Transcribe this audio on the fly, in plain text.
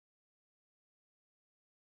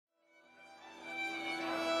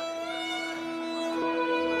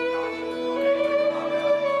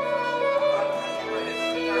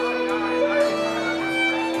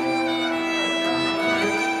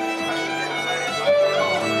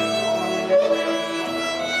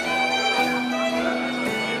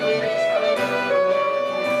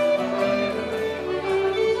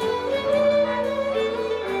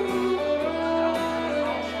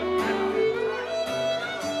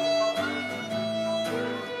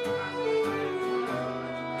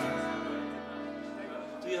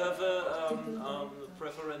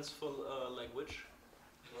fanciful language?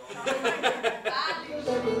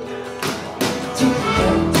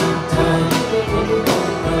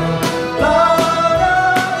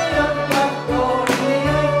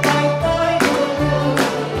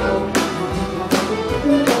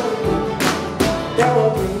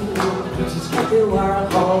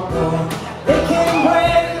 They came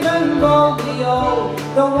brave and boldly old.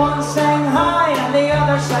 The one sang high and the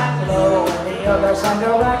other sang low. And the other sang a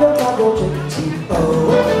raggle toggle gypsy bow.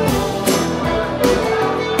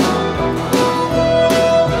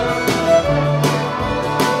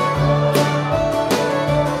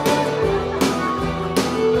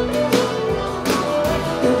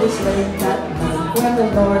 It was late that night when the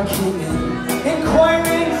Lord came in,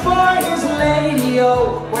 inquiring for his lady,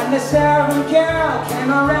 oh. When the servant girl came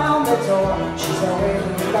around the door, she said,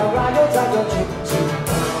 waiting with a raggle-taggle gypsy.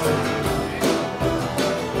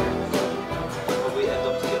 Will we end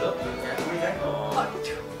up together?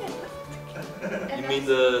 Yeah. You mean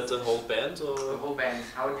the whole band, or? The whole band.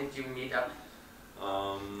 How did you meet up?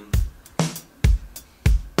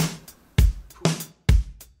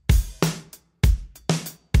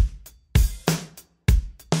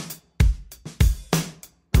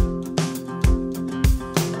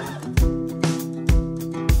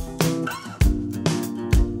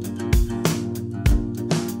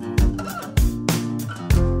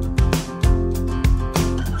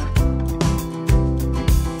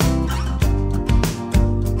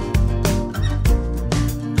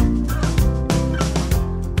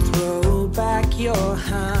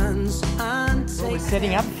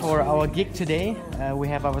 Setting up for our gig today. We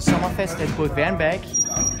have our Sommerfest at Bohdrán,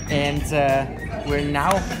 and we're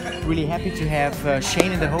now really happy to have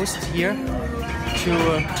Shane the host here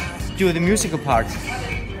to do the musical part.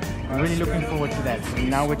 I'm really looking forward to that. And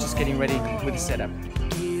now we're just getting ready with the setup.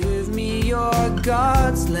 Give me your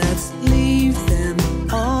gods, let's leave them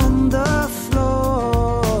on the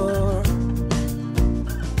floor.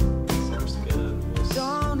 Sounds together was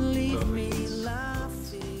Don't leave perfect. me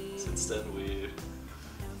laughing. Since then we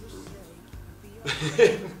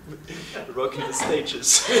rocking the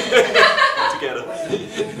stages together.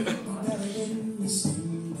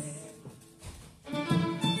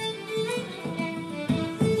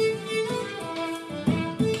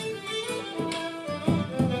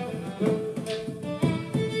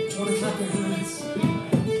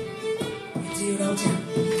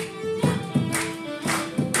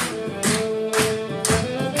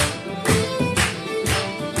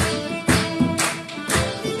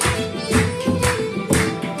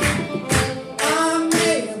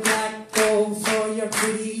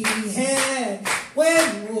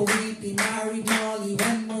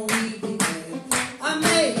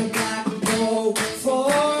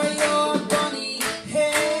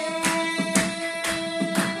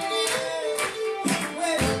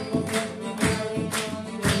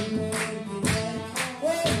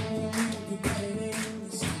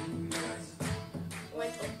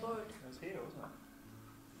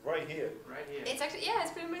 Right here. Right here. It's actually, yeah,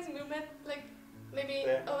 it's pretty amazing. We met like maybe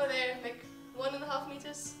over there, like 1.5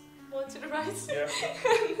 meters more to the right. Yeah.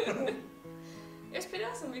 It was pretty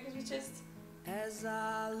awesome because we just As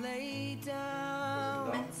I lay down,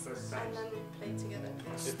 met and then we played together.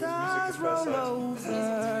 stars roll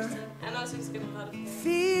over, And also he's got a lot of hair.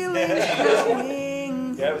 feeling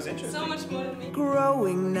growing, Yeah, it was interesting. So much more than me.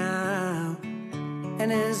 growing now.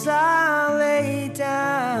 And as I lay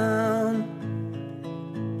down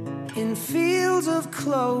in fields of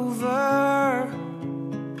clover,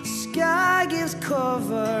 the sky gives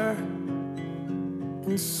cover,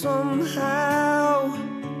 and somehow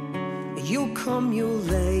you'll come, you'll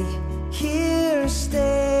lay here,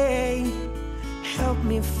 stay, help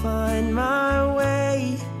me find my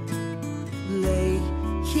way. Lay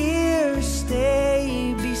here,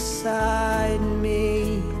 stay beside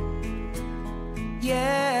me.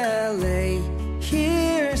 Yeah, lay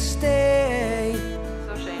here, stay.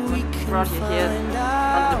 So Shane, we brought you here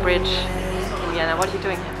on the bridge in Vienna. What are you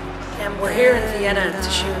doing here? We're here in Vienna to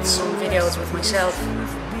shoot some videos with myself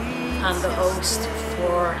and the host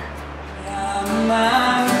for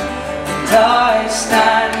I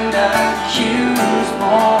stand accused,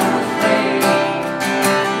 born afraid.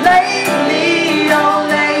 Lately, oh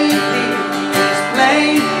lately, it's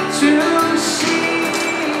plain to see.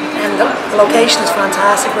 and the location is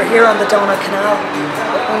fantastic. We're here on the Donau Canal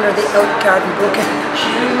under the Garden Brücke,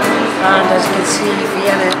 and as you can see,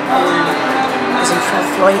 Vienna is in full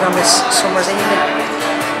flight on this summer's evening.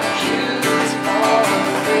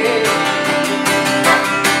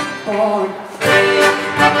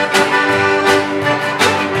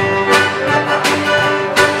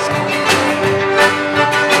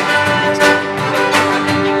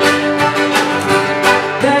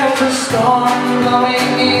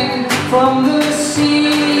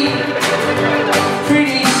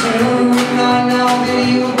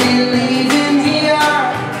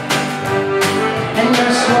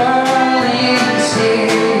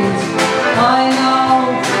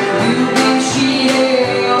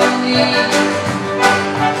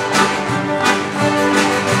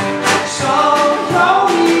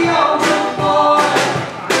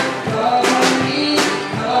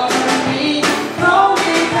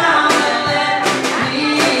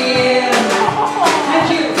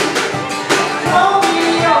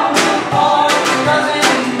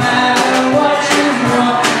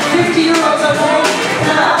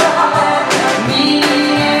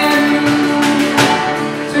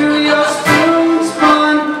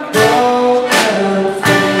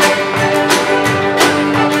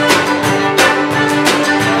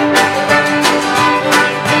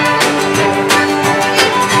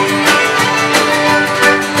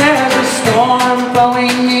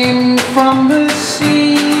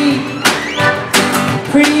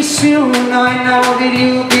 soon I know that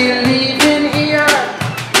you'll be leaving here,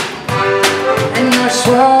 and you're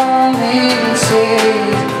swallowing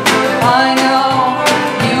seas. I know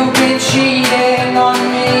you've been cheating on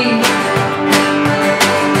me.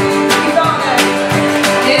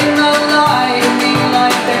 In the lightning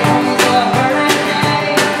like there comes a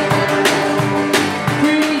hurricane.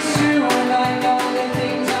 Pretty soon I know that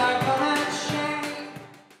things are gonna change.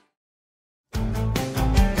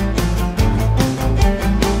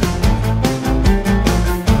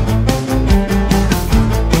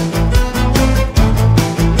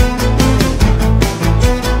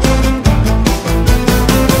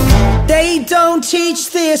 They don't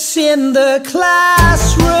teach this in the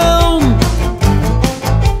classroom.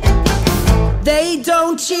 They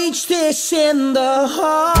don't teach this in the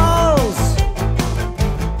halls.